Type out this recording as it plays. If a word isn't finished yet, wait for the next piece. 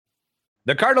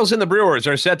The Cardinals and the Brewers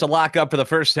are set to lock up for the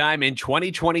first time in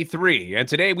 2023. And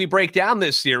today we break down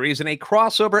this series in a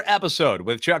crossover episode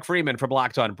with Chuck Freeman from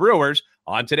Locked On Brewers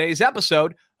on today's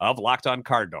episode of Locked On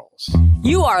Cardinals.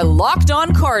 You are Locked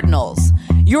On Cardinals,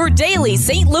 your daily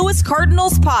St. Louis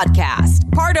Cardinals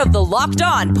podcast, part of the Locked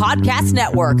On Podcast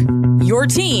Network, your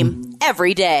team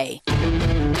every day.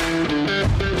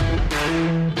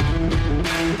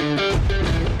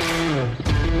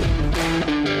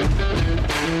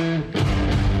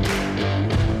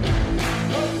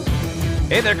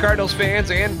 Hey there, Cardinals fans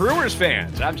and Brewers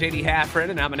fans. I'm JD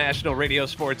Haffron, and I'm a national radio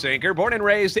sports anchor, born and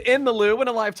raised in the Lou, and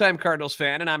a lifetime Cardinals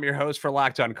fan, and I'm your host for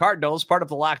Locked On Cardinals, part of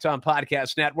the Locked On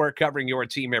Podcast Network, covering your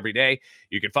team every day.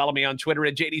 You can follow me on Twitter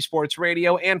at JD Sports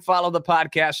Radio and follow the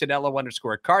podcast at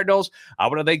LO_Cardinals. I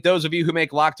want to thank those of you who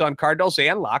make Locked On Cardinals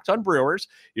and Locked On Brewers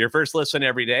your first listen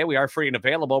every day. We are free and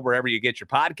available wherever you get your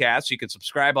podcasts. You can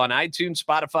subscribe on iTunes,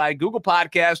 Spotify, Google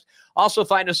Podcast. Also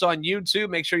find us on YouTube.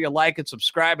 Make sure you like and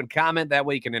subscribe and comment. That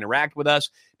way you can interact with us.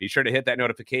 Be sure to hit that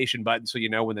notification button so you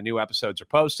know when the new episodes are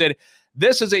posted.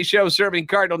 This is a show serving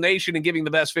Cardinal Nation and giving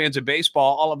the best fans of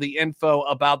baseball all of the info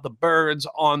about the birds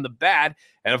on the bat.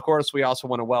 And of course, we also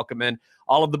want to welcome in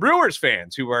all of the Brewers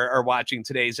fans who are watching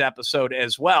today's episode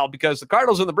as well, because the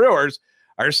Cardinals and the Brewers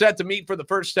are set to meet for the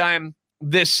first time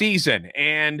this season.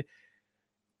 And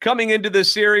coming into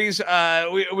this series,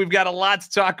 we've got a lot to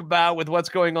talk about with what's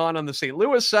going on the St.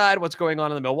 Louis side, what's going on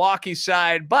the Milwaukee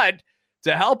side. But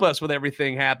to help us with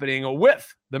everything happening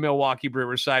with the Milwaukee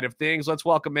Brewers side of things, let's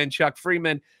welcome in Chuck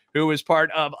Freeman, who is part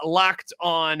of Locked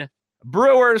On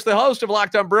Brewers, the host of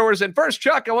Locked On Brewers. And first,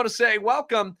 Chuck, I want to say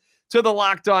welcome to the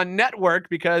Locked On Network,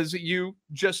 because you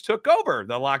just took over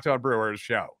the Locked On Brewers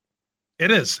show.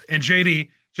 It is. And JD,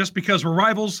 just because we're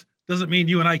rivals doesn't mean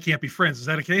you and I can't be friends. Is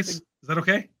that a case? Is that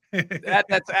okay?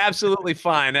 That's absolutely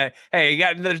fine. Hey,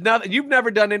 there's nothing. You've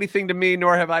never done anything to me,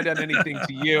 nor have I done anything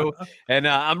to you. And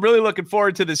I'm really looking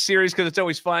forward to this series, because it's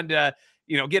always fun to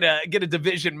get a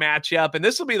division matchup. And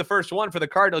this will be the first one for the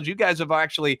Cardinals. You guys have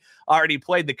actually already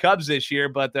played the Cubs this year,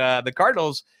 but the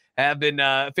Cardinals have been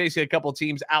facing a couple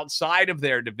teams outside of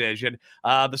their division.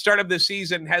 The start of this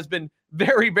season has been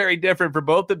very, very different for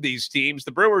both of these teams.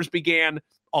 The Brewers began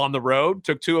on the road,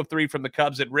 took 2 of 3 from the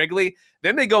Cubs at Wrigley.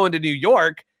 Then they go into New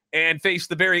York and faced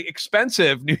the very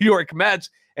expensive New York Mets,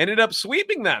 ended up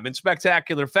sweeping them in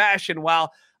spectacular fashion,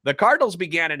 while the Cardinals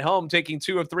began at home, taking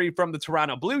 2 of 3 from the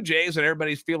Toronto Blue Jays, and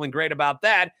everybody's feeling great about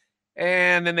that.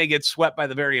 And then they get swept by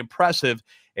the very impressive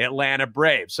Atlanta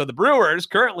Braves. So the Brewers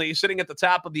currently sitting at the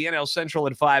top of the NL Central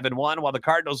at 5-1, while the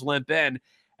Cardinals limp in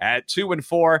at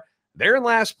 2-4. They're in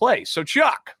last place. So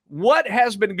Chuck, what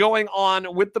has been going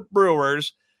on with the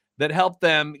Brewers that helped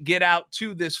them get out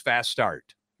to this fast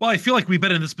start? Well, I feel like we've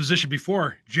been in this position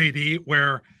before, JD,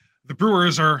 where the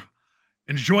Brewers are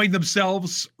enjoying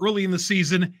themselves early in the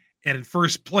season and in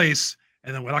first place.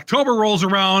 And then when October rolls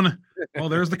around, well,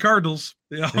 there's the Cardinals.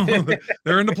 They're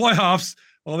in the playoffs.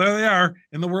 Well, there they are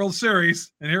in the World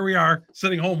Series. And here we are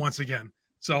sitting home once again.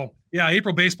 So, yeah,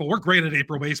 April baseball. We're great at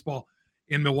April baseball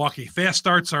in Milwaukee. Fast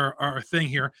starts are our thing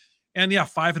here. And, yeah,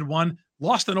 5-1.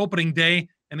 Lost an opening day,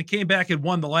 and it came back and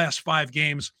won the last 5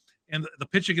 games. And the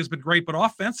pitching has been great, but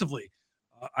offensively,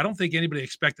 I don't think anybody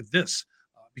expected this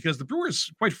because the Brewers,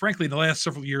 quite frankly, in the last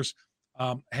several years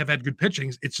have had good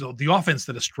pitching. It's the offense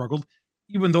that has struggled,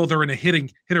 even though they're in a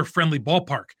hitter-friendly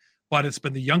ballpark. But it's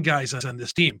been the young guys on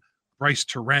this team, Bryce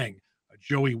Terang,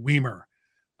 Joey Weimer,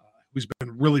 who's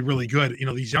been really, really good.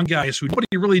 These young guys who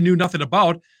nobody really knew nothing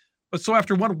about. But so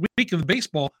after 1 week of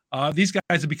baseball, these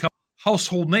guys have become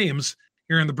household names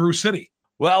here in the Brew City.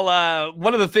 Well,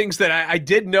 one of the things that I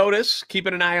did notice,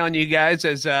 keeping an eye on you guys,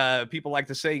 as people like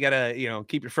to say, you got to,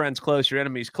 keep your friends close, your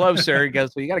enemies closer.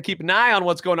 So you got to keep an eye on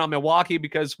what's going on in Milwaukee,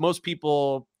 because most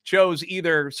people chose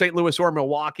either St. Louis or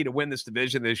Milwaukee to win this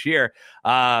division this year.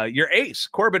 Your ace,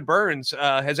 Corbin Burnes,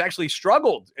 has actually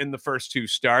struggled in the first 2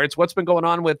 starts. What's been going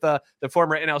on with the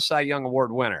former NL Cy Young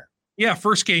Award winner? Yeah,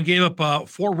 first game gave up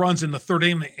 4 runs in the 3rd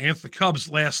inning against the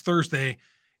Cubs last Thursday.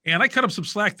 And I cut up some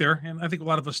slack there, and I think a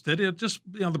lot of us did. It just,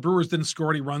 the Brewers didn't score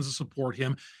any runs to support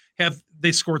him. Have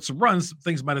they scored some runs,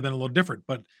 things might have been a little different.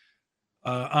 But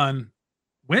on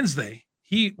Wednesday,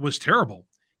 he was terrible.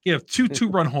 He had 2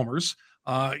 2-run homers,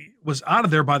 was out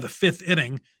of there by the 5th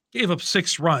inning, gave up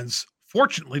 6 runs.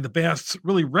 Fortunately, the Bats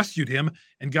really rescued him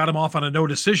and got him off on a no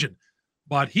decision.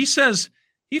 But he says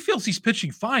he feels he's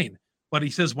pitching fine. But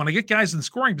he says, when I get guys in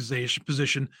scoring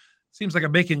position, seems like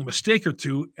I'm making a mistake or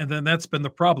two, and then that's been the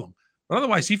problem. But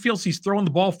otherwise, he feels he's throwing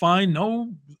the ball fine,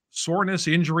 no soreness,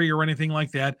 injury, or anything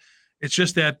like that. It's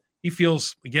just that he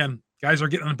feels, again, guys are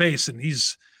getting on base, and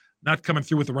he's not coming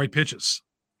through with the right pitches.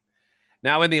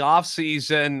 Now, in the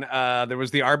offseason, there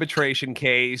was the arbitration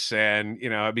case, and,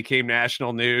 it became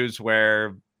national news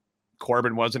where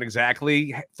Corbin wasn't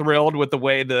exactly thrilled with the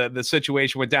way the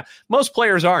situation went down. Most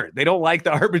players aren't. They don't like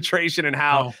the arbitration and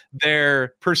how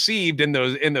they're perceived in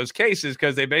those cases,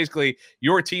 because they basically,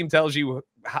 your team tells you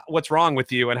what's wrong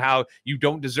with you and how you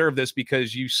don't deserve this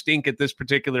because you stink at this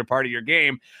particular part of your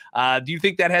game. Do you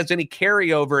think that has any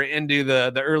carryover into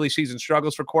the early season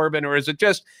struggles for Corbin, or is it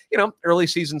just, early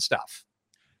season stuff?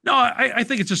 No, I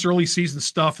think it's just early season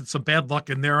stuff and some bad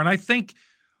luck in there. And I think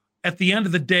at the end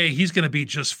of the day, he's going to be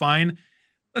just fine.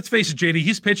 Let's face it, JD,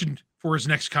 he's pitching for his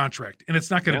next contract, and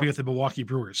it's not going to be with the Milwaukee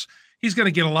Brewers. He's going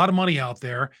to get a lot of money out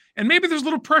there, and maybe there's a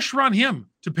little pressure on him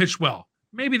to pitch well.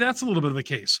 Maybe that's a little bit of the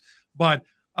case. But,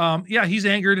 he's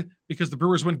angered because the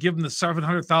Brewers wouldn't give him the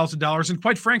 $700,000. And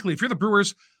quite frankly, if you're the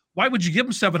Brewers, why would you give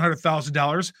him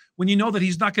 $700,000 when you know that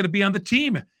he's not going to be on the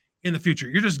team in the future?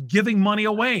 You're just giving money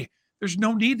away. There's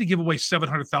no need to give away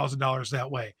 $700,000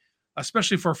 that way,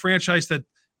 especially for a franchise that,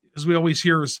 as we always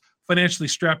hear, is financially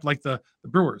strapped like the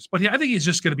Brewers. But I think he's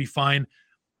just going to be fine.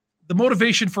 The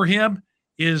motivation for him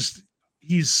is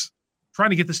he's trying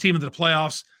to get this team into the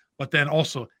playoffs, but then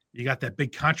also you got that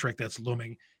big contract that's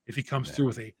looming if he comes through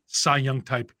with a Cy Young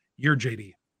type year,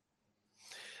 JD.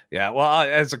 Yeah, well,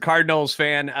 as a Cardinals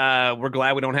fan, we're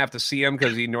glad we don't have to see him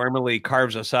because he normally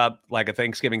carves us up like a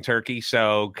Thanksgiving turkey.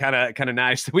 So kind of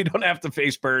nice that we don't have to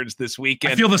face birds this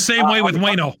weekend. I feel the same way with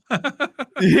Waino.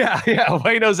 Yeah,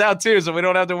 Waino's out too, so we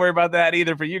don't have to worry about that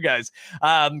either for you guys.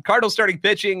 Cardinals starting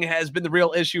pitching has been the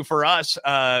real issue for us,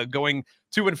 going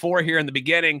 2-4 here in the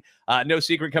beginning. No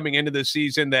secret coming into this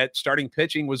season that starting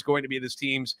pitching was going to be this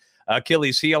team's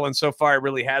Achilles heel, and so far it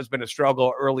really has been a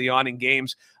struggle early on in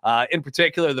games, in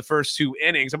particular the first 2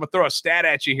 innings. I'm going to throw a stat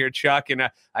at you here, Chuck, and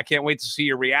I can't wait to see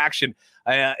your reaction.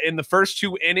 In the first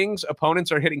 2 innings,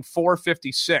 opponents are hitting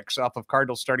 .456 off of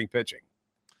Cardinals starting pitching.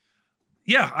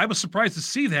 Yeah, I was surprised to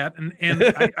see that, and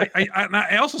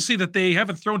I also see that they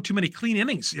haven't thrown too many clean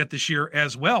innings yet this year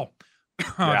as well.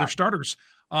 Their starters.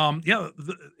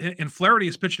 And Flaherty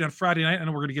is pitching on Friday night. I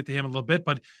know we're going to get to him in a little bit,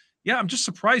 but yeah, I'm just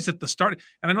surprised at the start.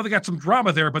 And I know they got some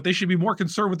drama there, but they should be more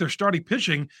concerned with their starting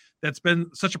pitching. That's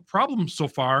been such a problem so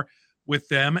far with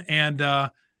them. And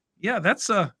that's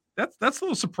a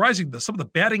little surprising. Some of the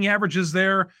batting averages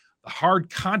there, the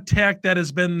hard contact that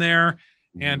has been there.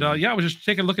 And I was just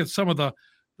taking a look at some of the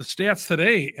stats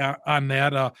today on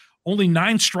that. Only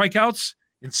 9 strikeouts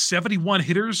and 71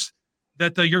 hitters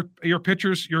that your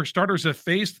pitchers, your starters have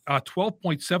faced.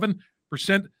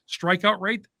 12.7% strikeout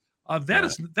rate. That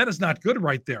is not good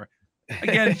right there.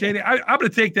 Again, JD, I'm going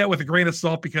to take that with a grain of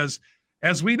salt because,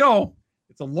 as we know,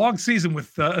 it's a long season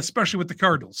with, especially with the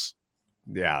Cardinals.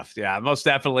 Yeah, most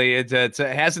definitely. It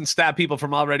hasn't stopped people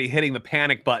from already hitting the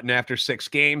panic button after 6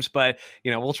 games, but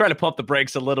we'll try to pump the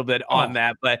brakes a little bit on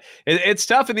that. But it's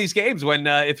tough in these games when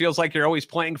it feels like you're always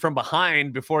playing from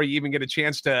behind before you even get a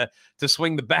chance to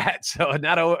swing the bat. So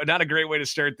not a great way to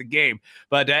start the game.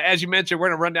 But as you mentioned, we're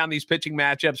going to run down these pitching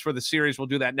matchups for the series. We'll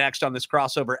do that next on this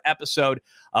crossover episode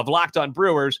of Locked On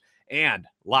Brewers and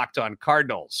Locked On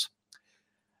Cardinals.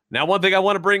 Now, one thing I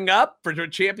want to bring up for the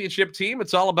championship team,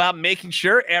 it's all about making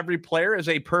sure every player is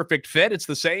a perfect fit. It's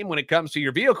the same when it comes to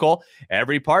your vehicle.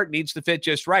 Every part needs to fit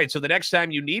just right. So the next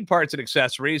time you need parts and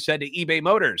accessories, head to eBay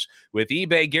Motors. With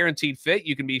eBay Guaranteed Fit,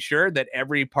 you can be sure that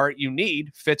every part you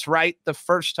need fits right the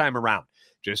first time around.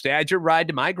 Just add your ride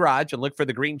to My Garage and look for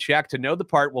the green check to know the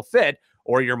part will fit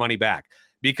or your money back.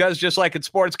 Because just like in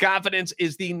sports, confidence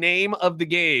is the name of the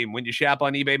game when you shop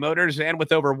on eBay Motors. And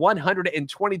with over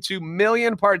 122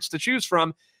 million parts to choose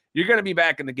from, you're going to be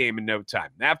back in the game in no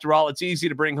time. After all, it's easy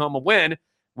to bring home a win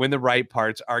when the right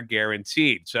parts are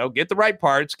guaranteed. So get the right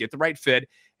parts, get the right fit,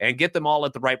 and get them all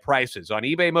at the right prices on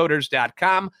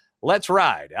ebaymotors.com. Let's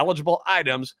ride. Eligible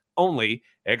items only.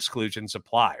 Exclusions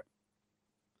apply.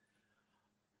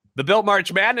 The Built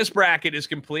March Madness bracket is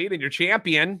complete, and your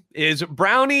champion is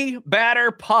Brownie Batter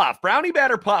Puff. Brownie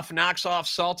Batter Puff knocks off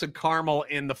Salted Caramel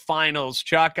in the finals.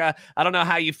 Chuck, I don't know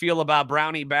how you feel about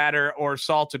Brownie Batter or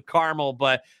Salted Caramel,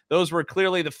 but those were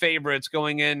clearly the favorites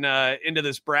going into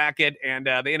this bracket, and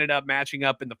they ended up matching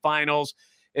up in the finals.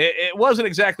 It wasn't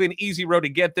exactly an easy road to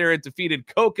get there. It defeated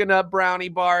Coconut Brownie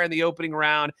Bar in the opening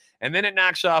round, and then it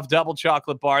knocks off Double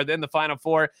Chocolate Bar. Then the Final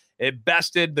Four, it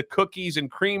bested the Cookies and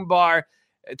Cream Bar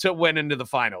to win into the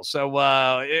finals.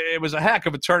 So it was a heck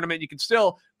of a tournament. You can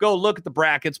still go look at the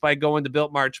brackets by going to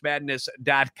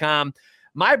BuiltMarchMadness.com.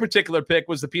 My particular pick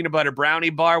was the Peanut Butter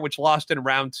Brownie Bar, which lost in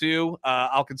round 2.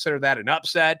 I'll consider that an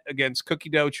upset against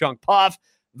Cookie Dough Chunk Puff.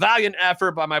 valiant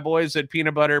effort by my boys at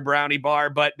Peanut Butter Brownie Bar,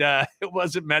 but it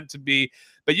wasn't meant to be.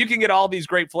 But you can get all these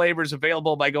great flavors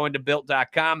available by going to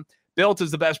Built.com. Built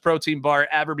is the best protein bar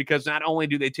ever because not only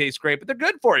do they taste great, but they're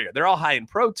good for you. They're all high in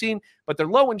protein, but they're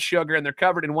low in sugar, and they're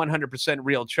covered in 100%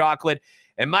 real chocolate.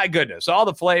 And my goodness, all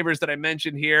the flavors that I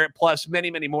mentioned here, plus many,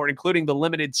 many more, including the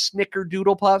limited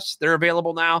Snickerdoodle Puffs, they're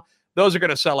available now. Those are going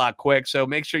to sell out quick, so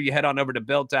make sure you head on over to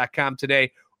Built.com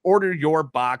today. Order your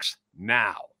box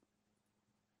now.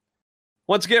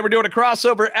 Once again, we're doing a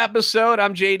crossover episode.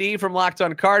 I'm JD from Locked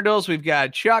On Cardinals. We've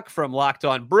got Chuck from Locked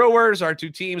On Brewers. Our two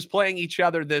teams playing each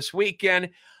other this weekend.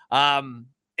 In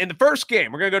the first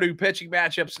game, we're going to go to pitching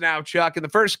matchups now, Chuck. In the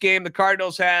first game, the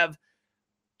Cardinals have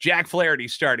Jack Flaherty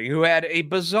starting, who had a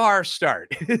bizarre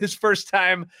start. His first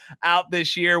time out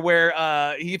this year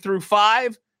where he threw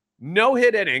 5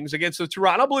 no-hit innings against the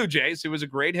Toronto Blue Jays, who was a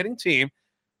great hitting team.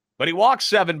 But he walks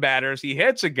 7 batters. He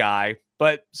hits a guy.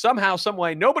 But somehow, some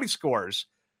way, nobody scores,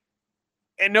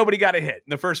 and nobody got a hit in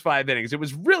the first 5 innings. It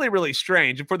was really, really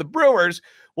strange. And for the Brewers,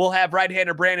 we'll have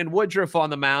right-hander Brandon Woodruff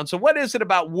on the mound. So what is it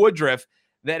about Woodruff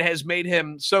that has made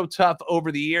him so tough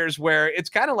over the years, where it's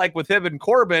kind of like with him and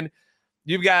Corbin,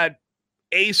 you've got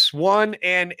ace 1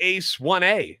 and ace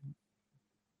 1A.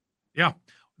 Yeah,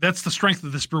 that's the strength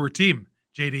of this Brewer team,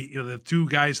 JD. The 2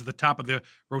 guys at the top of the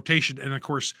rotation, and, of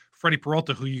course, Freddie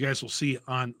Peralta, who you guys will see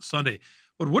on Sunday.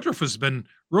 But Woodruff has been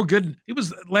real good. He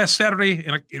was last Saturday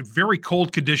in very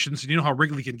cold conditions, and you know how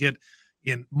Wrigley can get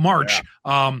in March.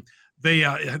 Yeah.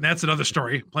 And that's another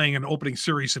story, playing an opening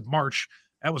series in March.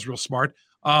 That was real smart.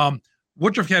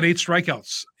 Woodruff had 8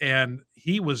 strikeouts, and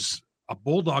he was a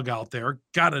bulldog out there,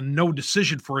 got a no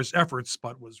decision for his efforts,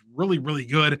 but was really, really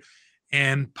good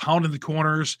and pounding the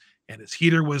corners, and his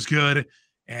heater was good,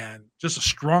 and just a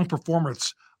strong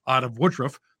performance out of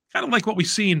Woodruff, kind of like what we've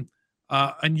seen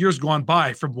in years gone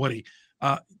by from Woody.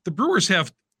 The Brewers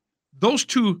have those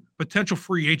 2 potential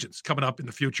free agents coming up in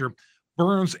the future,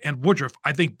 Burns and Woodruff.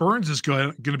 I think Burns is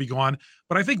going to be gone,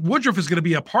 but I think Woodruff is going to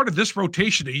be a part of this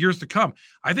rotation in years to come.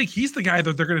 I think he's the guy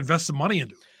that they're going to invest some money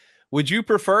into. Would you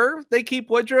prefer they keep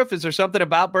Woodruff? Is there something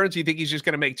about Burns you think he's just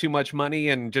going to make too much money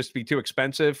and just be too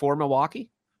expensive for Milwaukee?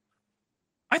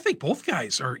 I think both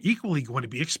guys are equally going to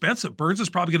be expensive. Burns is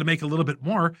probably going to make a little bit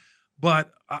more,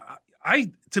 but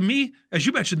to me, as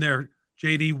you mentioned there,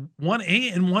 JD,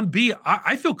 1A and 1B,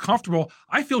 I feel comfortable.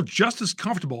 I feel just as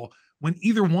comfortable when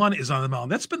either one is on the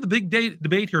mound. That's been the big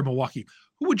debate here in Milwaukee.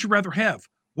 Who would you rather have,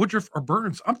 Woodruff or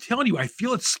Burns? I'm telling you, I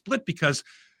feel it's split because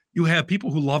you have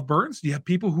people who love Burns, you have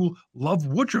people who love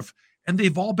Woodruff, and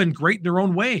they've all been great in their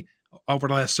own way over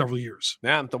the last several years.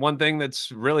 Yeah, the one thing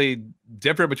that's really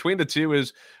different between the two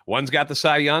is one's got the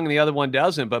Cy Young and the other one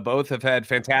doesn't, but both have had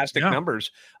fantastic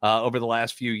numbers over the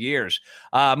last few years.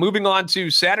 Moving on to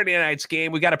Saturday night's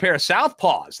game, we got a pair of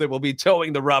southpaws that will be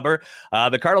towing the rubber.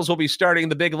 The Cardinals will be starting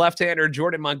the big left-hander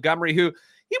Jordan Montgomery, who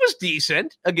he was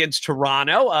decent against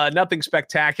Toronto. Nothing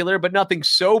spectacular, but nothing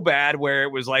so bad where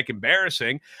it was like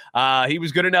embarrassing. He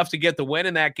was good enough to get the win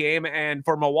in that game. And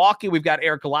for Milwaukee, we've got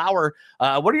Eric Lauer.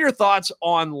 What are your thoughts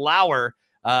on Lauer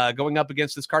going up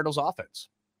against this Cardinals offense?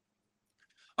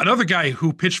 Another guy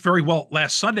who pitched very well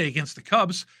last Sunday against the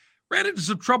Cubs, ran into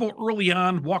some trouble early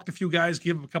on, walked a few guys,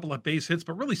 gave him a couple of base hits,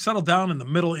 but really settled down in the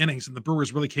middle innings. And the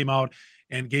Brewers really came out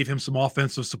and gave him some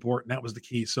offensive support, and that was the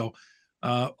key. So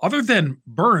other than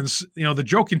Burns, the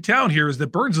joke in town here is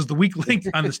that Burns is the weak link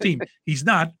on this team. He's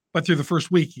not, but through the first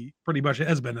week, he pretty much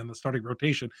has been in the starting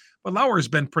rotation. But Lauer has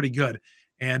been pretty good.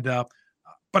 And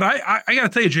but I got to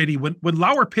tell you, JD, when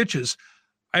Lauer pitches,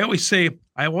 I always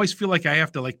feel like I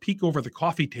have to peek over the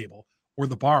coffee table or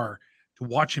the bar to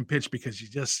watch him pitch, because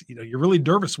you're really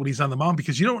nervous when he's on the mound,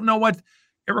 because you don't know what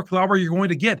Eric Lauer you're going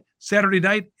to get. Saturday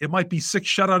night, it might be 6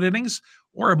 shutout innings,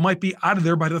 or it might be out of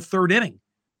there by the 3rd inning.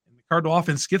 Cardinal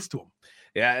offense gets to him.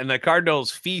 Yeah, and the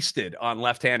Cardinals feasted on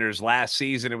left-handers last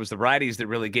season. It was the righties that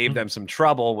really gave them some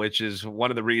trouble, which is one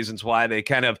of the reasons why they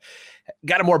kind of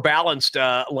got a more balanced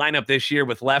lineup this year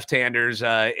with left-handers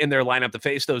in their lineup to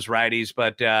face those righties.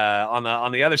 But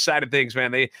on the other side of things,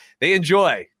 man, they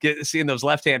enjoy seeing those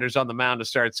left-handers on the mound to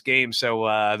start games. So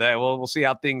we'll see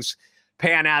how things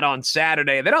pan out on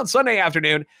Saturday. Then on Sunday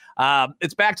afternoon,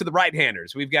 it's back to the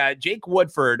right-handers. We've got Jake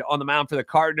Woodford on the mound for the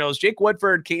Cardinals. Jake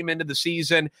Woodford came into the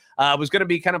season, was going to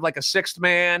be kind of like a 6th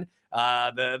man,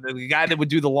 the guy that would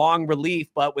do the long relief,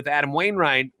 but with Adam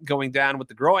Wainwright going down with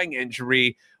the groin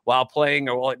injury while playing,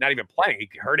 or well, not even playing, he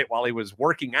hurt it while he was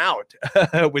working out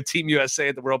with Team USA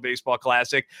at the World Baseball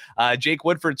Classic. Jake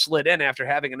Woodford slid in after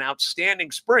having an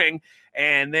outstanding spring,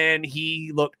 and then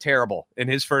he looked terrible in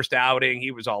his first outing.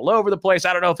 He was all over the place.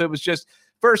 I don't know if it was just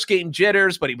first game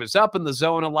jitters, but he was up in the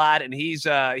zone a lot, and he's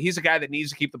a guy that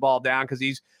needs to keep the ball down because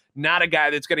he's not a guy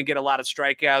that's going to get a lot of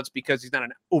strikeouts because he's not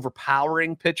an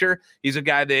overpowering pitcher. He's a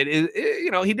guy that is,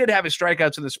 he did have his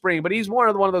strikeouts in the spring, but he's one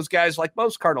of those guys like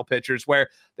most Cardinal pitchers where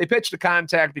they pitch to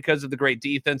contact because of the great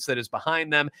defense that is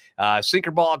behind them.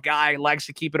 Sinker ball guy likes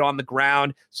to keep it on the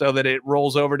ground so that it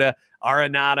rolls over to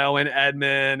Arenado and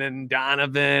Edman and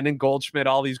Donovan and Goldschmidt,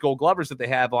 all these Gold Glovers that they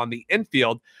have on the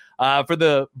infield. For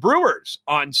the Brewers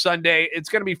on Sunday, it's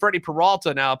going to be Freddie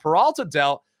Peralta. Now, Peralta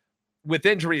dealt with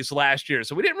injuries last year,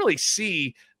 so we didn't really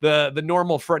see the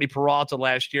normal Freddie Peralta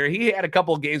last year. He had a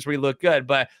couple of games where he looked good,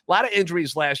 but a lot of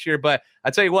injuries last year. But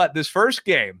I tell you what, this first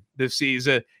game this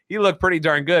season, he looked pretty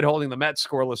darn good, holding the Mets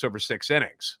scoreless over 6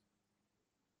 innings.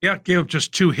 Yeah, gave up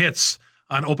just 2 hits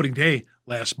on opening day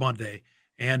last Monday.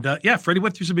 And Freddie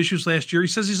went through some issues last year. He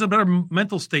says he's in a better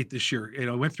mental state this year.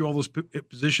 Went through all those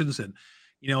positions, and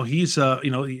he's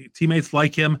teammates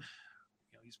like him.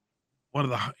 He's part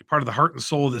of the heart and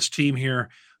soul of this team here,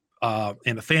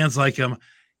 and the fans like him.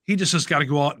 He just has got to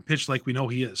go out and pitch like we know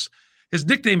he is. His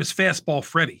nickname is Fastball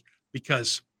Freddie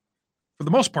because, for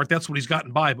the most part, that's what he's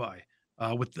gotten by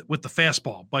with the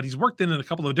fastball. But he's worked in a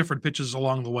couple of different pitches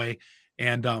along the way,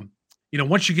 and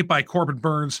once you get by Corbin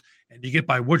Burns and you get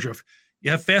by Woodruff, you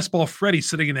have Fastball Freddie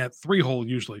sitting in that 3-hole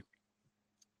usually.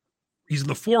 He's in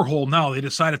the 4-hole now. They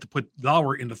decided to put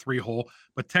Lauer in the 3-hole,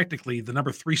 but technically the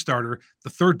number 3 starter,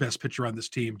 the third best pitcher on this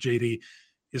team, JD,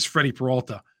 is Freddie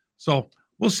Peralta. So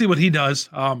we'll see what he does.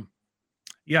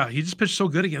 He just pitched so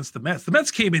good against the Mets. The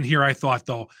Mets came in here, I thought,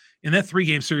 though, in that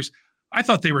 3-game series, I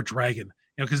thought they were dragging,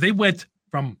 because they went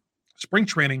from spring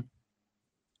training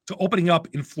to opening up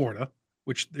in Florida,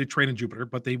 which they train in Jupiter,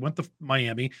 but they went to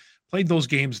Miami, played those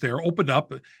games there, opened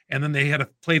up, and then they had to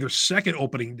play their second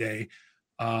opening day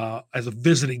as a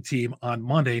visiting team on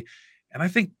Monday. And I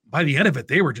think by the end of it,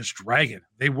 they were just dragging.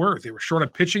 They were short on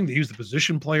pitching. They used the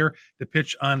position player to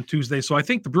pitch on Tuesday. So I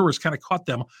think the Brewers kind of caught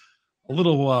them a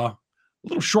little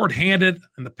shorthanded,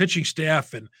 and the pitching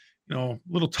staff, and a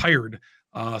little tired.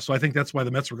 So I think that's why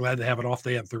the Mets were glad to have an off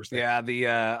day on Thursday. Yeah,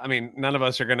 none of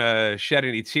us are going to shed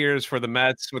any tears for the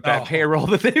Mets with that payroll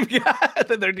that they've got,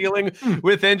 that they're dealing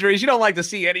with injuries. You don't like to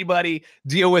see anybody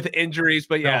deal with injuries,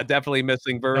 but definitely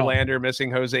missing Verlander,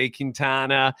 missing Jose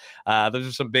Quintana. Those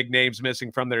are some big names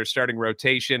missing from their starting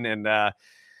rotation, and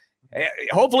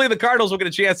hopefully the Cardinals will get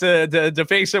a chance to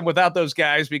face them without those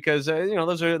guys, because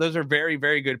those are very,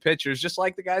 very good pitchers, just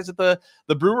like the guys that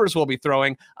the Brewers will be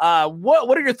throwing.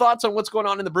 What are your thoughts on what's going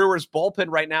on in the Brewers bullpen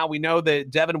right now? We know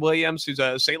that Devin Williams, who's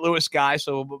a St. Louis guy,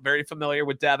 so very familiar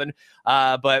with Devin,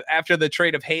 but after the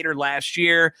trade of Hader last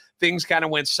year, things kind of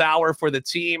went sour for the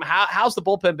team. How's the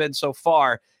bullpen been so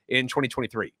far in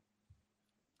 2023?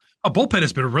 A bullpen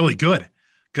has been really good,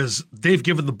 because they've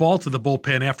given the ball to the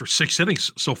bullpen after 6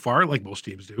 innings so far, like most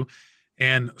teams do.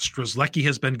 And Strzelecki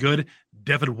has been good.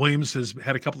 Devin Williams has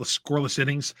had a couple of scoreless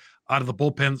innings out of the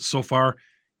bullpen so far.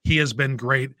 He has been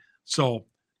great. So,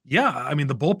 the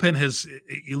bullpen has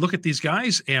 – you look at these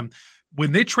guys, and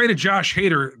when they traded Josh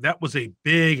Hader, that was a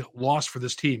big loss for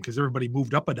this team because everybody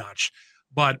moved up a notch.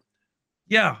 But,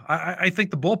 I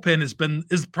think the bullpen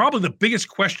is probably the biggest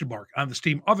question mark on this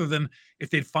team, other than if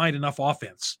they'd find enough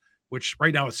offense, which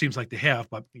right now it seems like they have,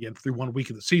 but again, through 1 week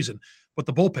of the season. But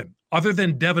the bullpen, other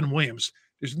than Devin Williams,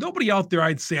 there's nobody out there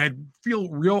I'd say I'd feel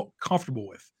real comfortable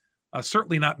with.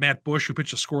 Certainly not Matt Bush, who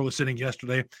pitched a scoreless inning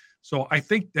yesterday. So I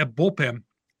think that bullpen,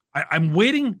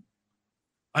 I'm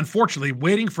unfortunately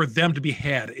waiting for them to be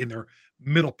had in their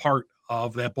middle part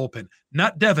of that bullpen.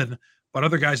 Not Devin, but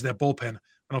other guys in that bullpen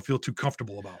I don't feel too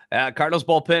comfortable about. Cardinals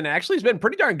bullpen actually has been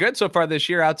pretty darn good so far this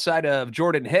year, outside of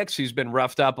Jordan Hicks, who's been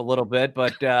roughed up a little bit.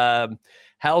 But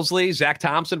Helsley, Zach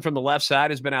Thompson from the left side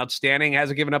has been outstanding.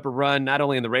 Hasn't given up a run, not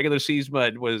only in the regular season,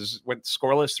 but went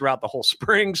scoreless throughout the whole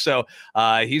spring. So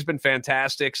he's been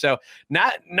fantastic. So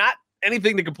not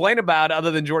anything to complain about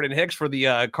other than Jordan Hicks for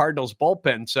the Cardinals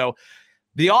bullpen. So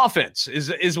the offense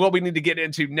is what we need to get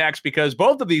into next, because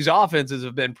both of these offenses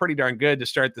have been pretty darn good to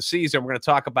start the season. We're going to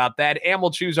talk about that, and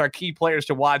we'll choose our key players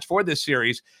to watch for this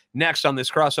series next on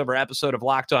this crossover episode of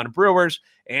Locked On Brewers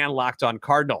and Locked On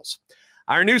Cardinals.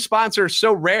 Our new sponsor,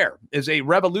 So Rare, is a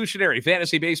revolutionary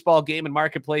fantasy baseball game and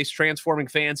marketplace transforming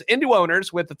fans into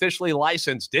owners with officially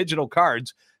licensed digital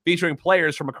cards featuring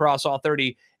players from across all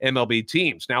 30 MLB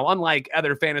teams. Now, unlike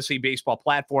other fantasy baseball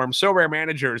platforms, So Rare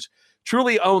managers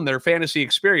truly own their fantasy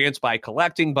experience by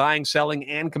collecting, buying, selling,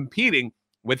 and competing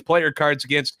with player cards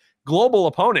against global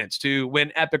opponents to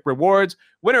win epic rewards.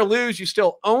 Win or lose, you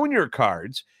still own your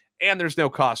cards, and there's no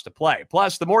cost to play.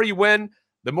 Plus, the more you win,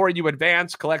 the more you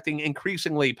advance, collecting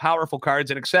increasingly powerful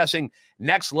cards and accessing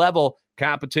next-level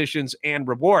competitions and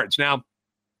rewards. Now,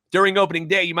 during opening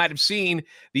day, you might have seen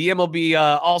the MLB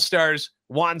All-Stars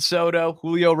Juan Soto,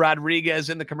 Julio Rodriguez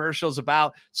in the commercials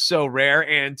about So Rare,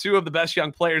 and two of the best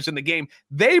young players in the game.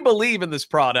 They believe in this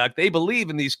product. They believe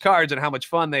in these cards and how much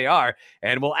fun they are,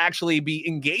 and will actually be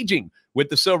engaging with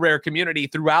the So Rare community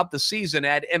throughout the season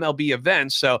at MLB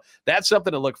events. So that's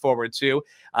something to look forward to.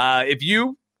 If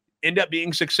you end up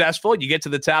being successful, you get to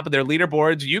the top of their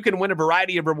leaderboards, you can win a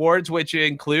variety of rewards, which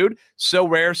include So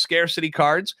Rare scarcity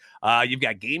cards. You've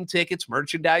got game tickets,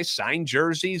 merchandise, signed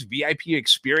jerseys, VIP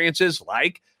experiences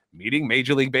like meeting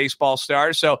Major League Baseball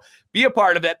stars. So be a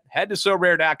part of it. Head to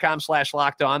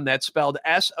sorare.com/lockedon. That's spelled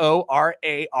SORARE.com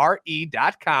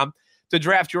to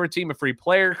draft your team of free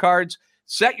player cards,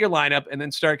 set your lineup, and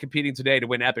then start competing today to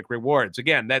win epic rewards.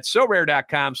 Again, that's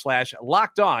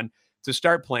sorare.com/lockedon to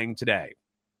start playing today.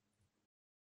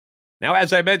 Now,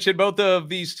 as I mentioned, both of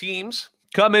these teams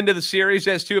come into the series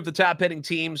as two of the top hitting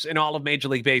teams in all of Major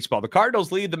League Baseball. The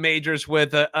Cardinals lead the majors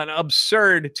with an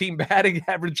absurd team batting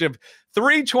average of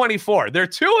 .324. They're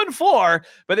 2-4,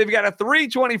 but they've got a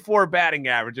 .324 batting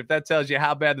average, if that tells you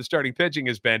how bad the starting pitching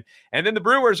has been. And then the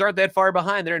Brewers aren't that far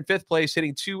behind. They're in fifth place,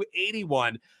 hitting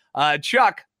 .281.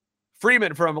 Chuck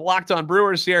Freeman from Locked On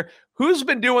Brewers here. Who's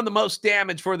been doing the most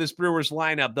damage for this Brewers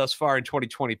lineup thus far in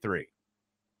 2023?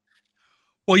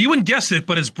 Well, you wouldn't guess it,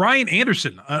 but it's Brian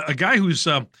Anderson, a guy who's,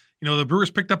 the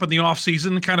Brewers picked up in the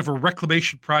offseason, kind of a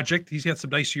reclamation project. He's had some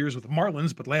nice years with the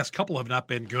Marlins, but the last couple have not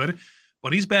been good.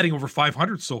 But he's batting over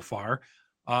 .500 so far.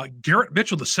 Garrett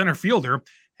Mitchell, the center fielder,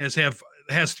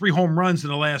 has 3 home runs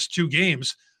in the last 2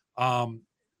 games.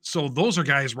 So those are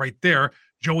guys right there.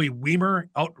 Joey Weimer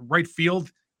out right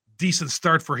field, decent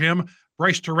start for him.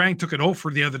 Bryce Terang took an 0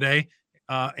 for the other day.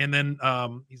 And then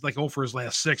he's like 0 for his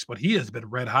last 6, but he has been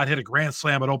red hot, hit a grand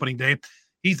slam at opening day.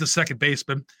 He's the second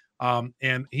baseman,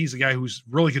 and he's a guy who's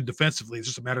really good defensively. It's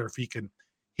just a matter if he can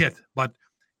hit. But,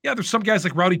 yeah, there's some guys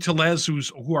like Rowdy Tellez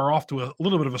who are off to a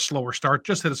little bit of a slower start,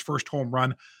 just hit his first home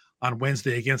run on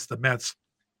Wednesday against the Mets.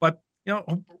 But,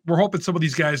 we're hoping some of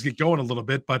these guys get going a little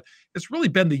bit, but it's really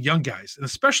been the young guys, and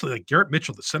especially like Garrett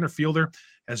Mitchell, the center fielder,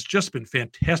 has just been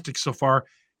fantastic so far.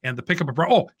 And the pickup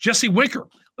of Jesse Winker.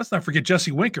 Let's not forget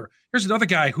Jesse Winker. Here's another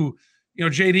guy who,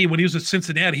 JD, when he was at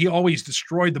Cincinnati, he always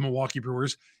destroyed the Milwaukee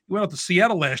Brewers. He went out to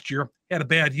Seattle last year, had a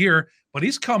bad year, but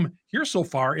he's come here so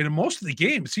far. And in most of the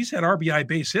games, he's had RBI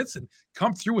base hits and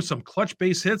come through with some clutch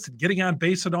base hits and getting on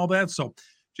base and all that. So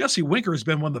Jesse Winker has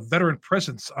been one of the veteran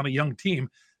presence on a young team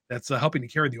that's helping to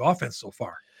carry the offense so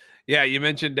far. Yeah, you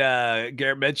mentioned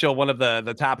Garrett Mitchell, one of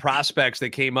the top prospects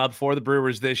that came up for the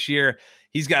Brewers this year.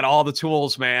 He's got all the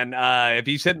tools, man. If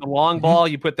he's hitting the long ball,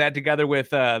 you put that together with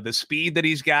the speed that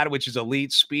he's got, which is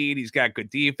elite speed. He's got good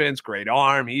defense, great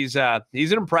arm. He's an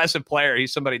impressive player.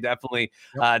 He's somebody definitely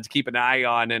to keep an eye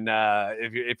on. And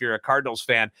if you're a Cardinals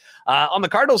fan, on the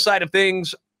Cardinals side of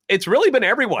things, it's really been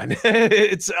everyone.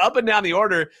 It's up and down the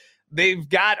order. They've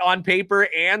got on paper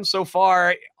and so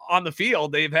far on the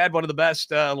field, they've had one of the best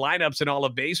lineups in all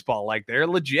of baseball. Like, they're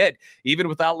legit, even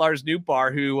without Lars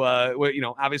Nootbaar, who,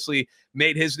 obviously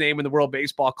made his name in the World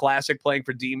Baseball Classic playing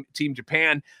for Team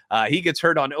Japan. He gets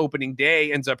hurt on opening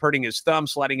day, ends up hurting his thumb,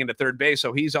 sliding into third base.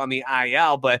 So he's on the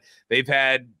IL, but they've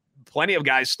had plenty of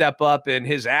guys step up in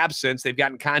his absence. They've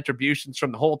gotten contributions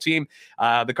from the whole team.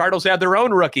 The Cardinals have their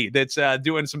own rookie that's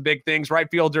doing some big things, right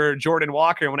fielder Jordan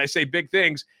Walker. When I say big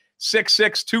things,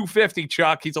 6'6", 250,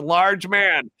 Chuck. He's a large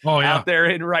man out there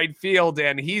in right field,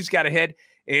 and he's got a hit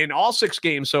in all 6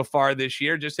 games so far this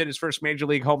year. Just hit his first Major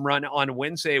League home run on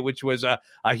Wednesday, which was a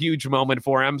huge moment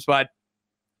for him. But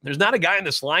there's not a guy in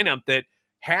this lineup that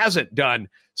hasn't done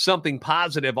something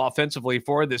positive offensively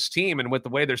for this team. And with the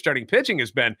way their starting pitching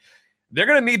has been, they're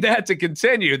going to need that to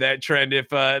continue that trend if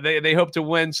they hope to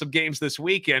win some games this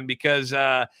weekend, because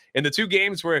in the 2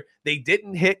 games where they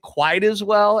didn't hit quite as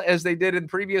well as they did in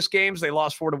previous games, they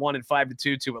lost 4-1 and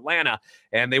 5-2 to Atlanta,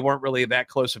 and they weren't really that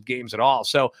close of games at all.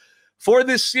 So for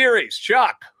this series,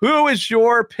 Chuck, who is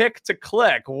your pick to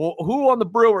click? Who on the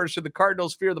Brewers should the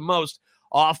Cardinals fear the most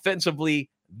offensively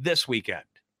this weekend?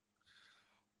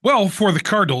 Well, for the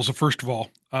Cardinals, first of all,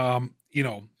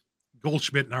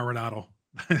 Goldschmidt and Arenado.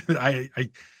 I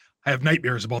have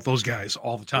nightmares about those guys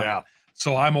all the time. Yeah.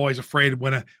 So I'm always afraid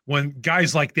when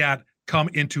guys like that come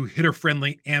into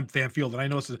hitter-friendly AmFam Field. And I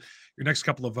know it's your next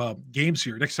couple of games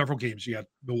here, next several games. You got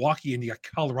Milwaukee and you got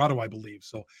Colorado, I believe.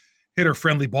 So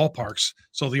hitter-friendly ballparks.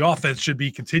 So the offense should be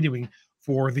continuing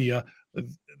for the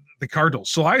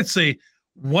Cardinals. So I'd say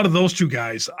one of those 2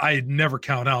 guys I'd never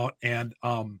count out. And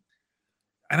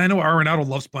I know Arenado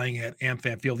loves playing at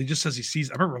AmFam Field. He just says he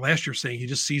sees. I remember last year saying he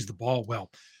just sees the ball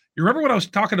well. You remember when I was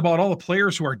talking about all the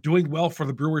players who are doing well for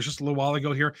the Brewers just a little while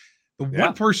ago here? The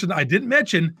one person I didn't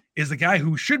mention is the guy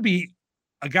who should be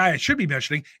a guy I should be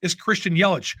mentioning is Christian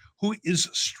Yelich, who is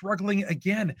struggling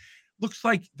again. Looks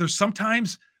like there's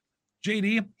sometimes,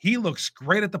 JD, he looks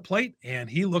great at the plate, and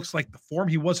he looks like the form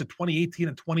he was in 2018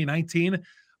 and 2019.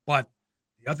 But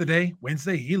the other day,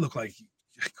 Wednesday, he looked like he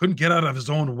couldn't get out of his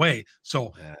own way.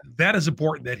 So that is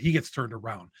important that he gets turned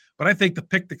around. But I think the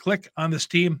pick to click on this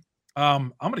team,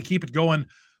 I'm going to keep it going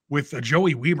with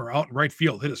Joey Weimer out in right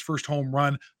field. Hit his first home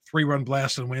run, 3-run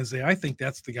blast on Wednesday. I think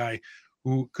that's the guy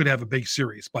who could have a big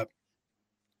series. But,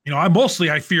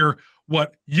 I fear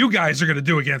what you guys are going to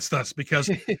do against us, because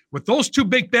with those two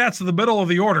big bats in the middle of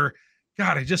the order,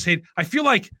 God, I feel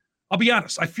like, I'll be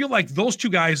honest, I feel like those two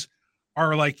guys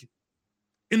are like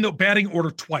in the batting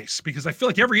order twice, because I feel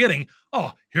like every inning,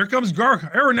 here comes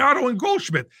Arenado and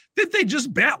Goldschmidt. Did they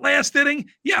just bat last inning?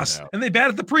 Yes. No. And they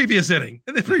batted the previous inning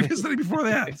and the previous inning before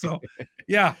that. So,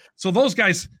 So those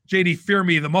guys, JD, fear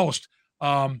me the most.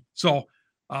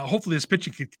 Hopefully this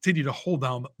pitching can continue to hold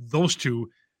down those two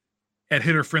at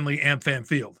hitter-friendly AmFam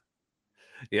Field.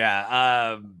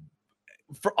 Yeah.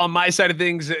 On my side of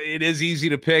things, it is easy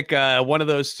to pick one of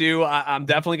those two. I'm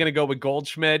definitely going to go with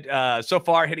Goldschmidt. So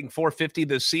far, hitting .450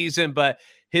 this season, but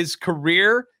his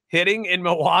career hitting in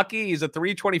Milwaukee, he's a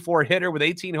 .324 hitter with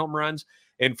 18 home runs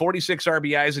and 46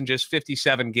 RBIs in just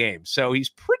 57 games. So he's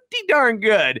pretty darn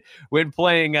good when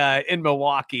playing in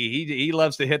Milwaukee. He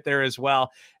loves to hit there as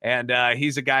well, and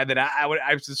he's a guy that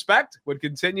I suspect would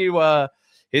continue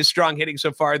his strong hitting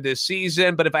so far this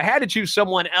season. But if I had to choose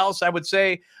someone else, I would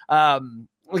say,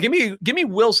 give me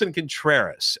Wilson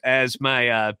Contreras as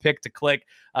my pick to click.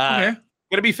 Okay.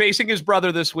 Going to be facing his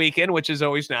brother this weekend, which is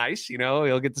always nice.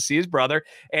 He'll get to see his brother.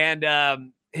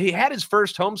 And he had his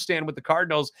first homestand with the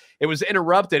Cardinals. It was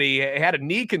interrupted. He had a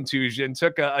knee contusion,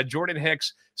 took a Jordan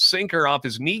Hicks sinker off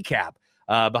his kneecap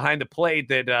behind the plate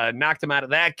that knocked him out of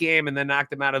that game, and then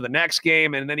knocked him out of the next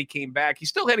game. And then he came back. He's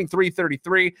still hitting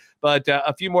 .333, but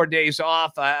a few more days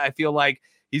off. I feel like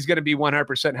he's going to be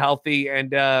 100% healthy.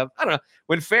 And I don't know,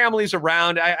 when family's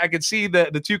around, I could see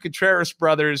the two Contreras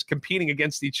brothers competing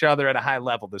against each other at a high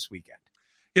level this weekend.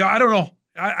 I don't know.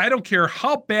 I don't care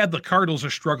how bad the Cardinals are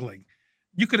struggling.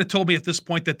 You could have told me at this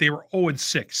point that they were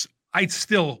 0-6. I'd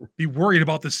still be worried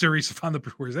about the series on the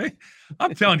Brewers.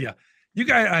 I'm telling you. You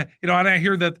guys, and I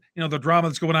hear that, the drama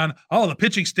that's going on. Oh, the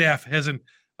pitching staff hasn't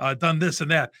done this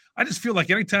and that. I just feel like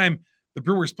anytime the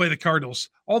Brewers play the Cardinals,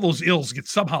 all those ills get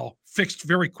somehow fixed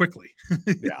very quickly.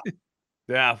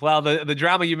 Yeah. Well, the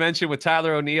drama you mentioned with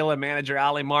Tyler O'Neill and manager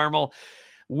Ollie Marmol,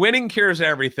 winning cures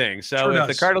everything. So if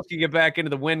the Cardinals can get back into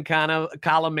the win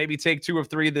column, maybe take 2 of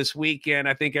 3 this weekend,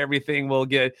 I think everything will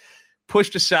get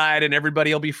pushed aside and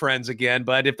everybody will be friends again.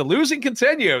 But if the losing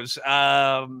continues,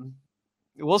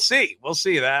 we'll see.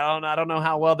 I don't know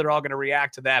how well they're all going to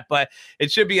react to that, but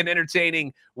it should be an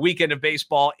entertaining weekend of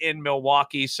baseball in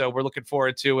Milwaukee. So we're looking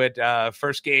forward to it.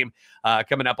 First game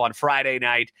coming up on Friday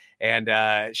night, and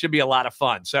it should be a lot of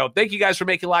fun. So thank you guys for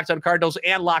making Locked On Cardinals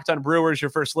and Locked On Brewers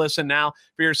your first listen. Now,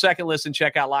 for your second listen,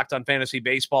 check out Locked On Fantasy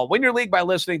Baseball. Win your league by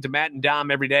listening to Matt and Dom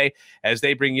every day as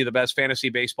they bring you the best fantasy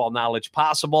baseball knowledge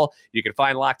possible. You can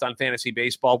find Locked On Fantasy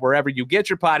Baseball wherever you get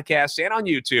your podcasts and on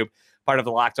YouTube, part of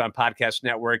the Locked On Podcast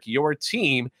Network, your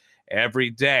team every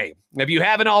day. If you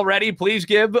haven't already, please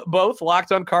give both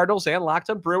Locked On Cardinals and Locked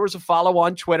On Brewers a follow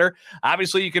on Twitter.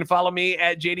 Obviously, you can follow me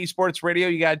at JD Sports Radio.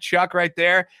 You got Chuck right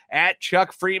there at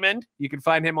Chuck Freeman. You can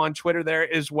find him on Twitter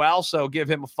there as well, so give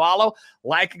him a follow.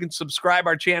 Like and subscribe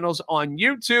our channels on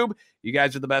YouTube. You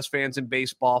guys are the best fans in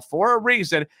baseball for a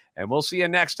reason, and we'll see you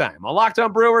next time on Locked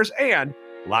On Brewers and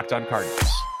Locked On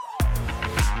Cardinals.